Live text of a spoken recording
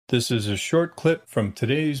This is a short clip from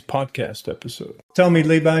today's podcast episode. Tell me,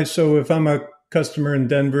 Levi, so if I'm a customer in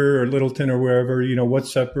Denver or Littleton or wherever, what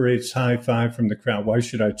separates High Five from the crowd? Why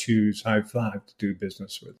should I choose High Five to do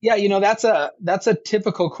business with? Yeah, that's a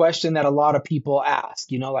typical question that a lot of people ask,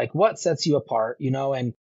 like what sets you apart,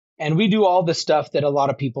 and we do all the stuff that a lot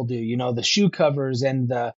of people do, the shoe covers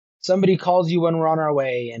and somebody calls you when we're on our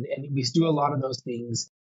way, and we do a lot of those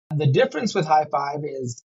things. The difference with High Five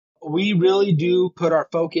is we really do put our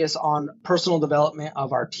focus on personal development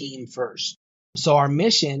of our team first. So our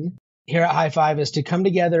mission here at High Five is to come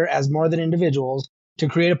together as more than individuals to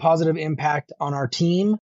create a positive impact on our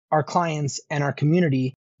team, our clients, and our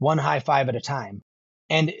community, one high five at a time.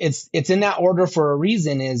 And it's in that order for a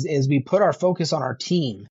reason is we put our focus on our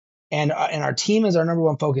team, and our team is our number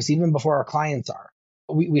one focus even before our clients are.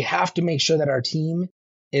 We have to make sure that our team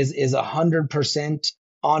is 100%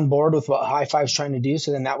 on board with what High Five's trying to do,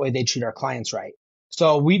 so then that way they treat our clients right.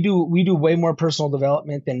 So we do way more personal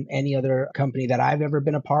development than any other company that I've ever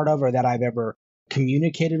been a part of or that I've ever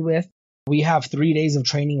communicated with. We have 3 days of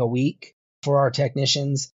training a week for our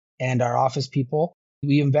technicians and our office people.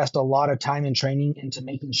 We invest a lot of time and training into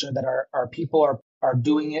making sure that our people are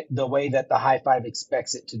doing it the way that the High Five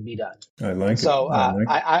expects it to be done. I like it. So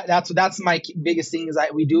that's my biggest thing is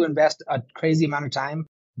we do invest a crazy amount of time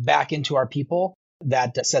back into our people.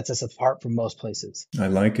 That sets us apart from most places. I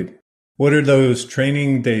like it. What are those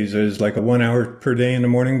training days? Is like a 1 hour per day in the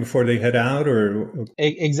morning before they head out, or?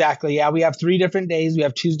 Exactly. Yeah. We have 3 different days. We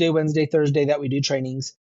have Tuesday, Wednesday, Thursday that we do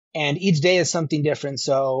trainings, and each day is something different.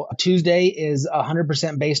 So Tuesday is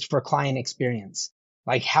 100% based for client experience,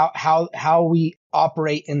 like how we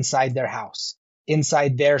operate inside their house,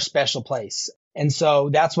 inside their special place. And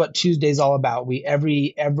so that's what Tuesday is all about.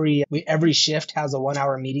 Every shift has a 1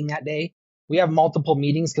 hour meeting that day. We have multiple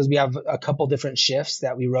meetings because we have a couple different shifts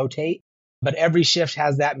that we rotate, but every shift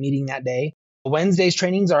has that meeting that day. Wednesday's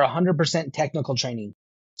trainings are 100% technical training.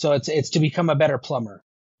 So it's to become a better plumber,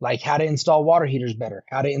 like how to install water heaters better,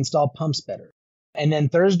 how to install pumps better. And then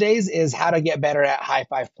Thursdays is how to get better at High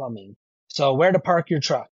Five plumbing. So where to park your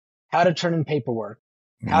truck, how to turn in paperwork,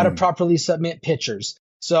 how to properly submit pictures.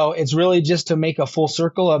 So it's really just to make a full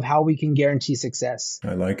circle of how we can guarantee success.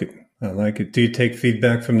 I like it. Do you take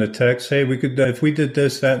feedback from the techs? Hey, we could, if we did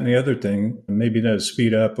this, that, and the other thing, maybe that'd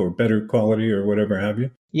speed up or better quality or whatever have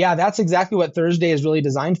you? Yeah, that's exactly what Thursday is really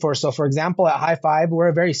designed for. So for example, at High Five, we're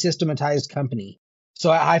a very systematized company.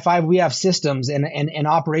 So at High Five, we have systems and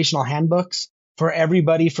operational handbooks for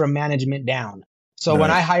everybody from management down. So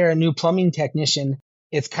When I hire a new plumbing technician,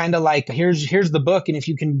 it's kind of like, here's the book. And if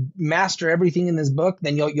you can master everything in this book,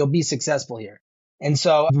 then you'll be successful here. And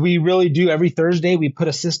so we really do every Thursday, we put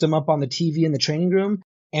a system up on the TV in the training room,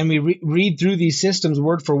 and we read through these systems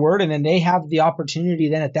word for word. And then they have the opportunity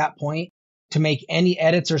then at that point to make any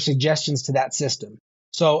edits or suggestions to that system.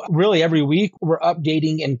 So really every week we're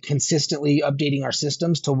updating and consistently updating our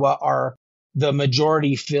systems to what the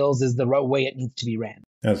majority feels is the right way it needs to be ran.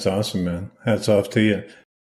 That's awesome, man. Hats off to you.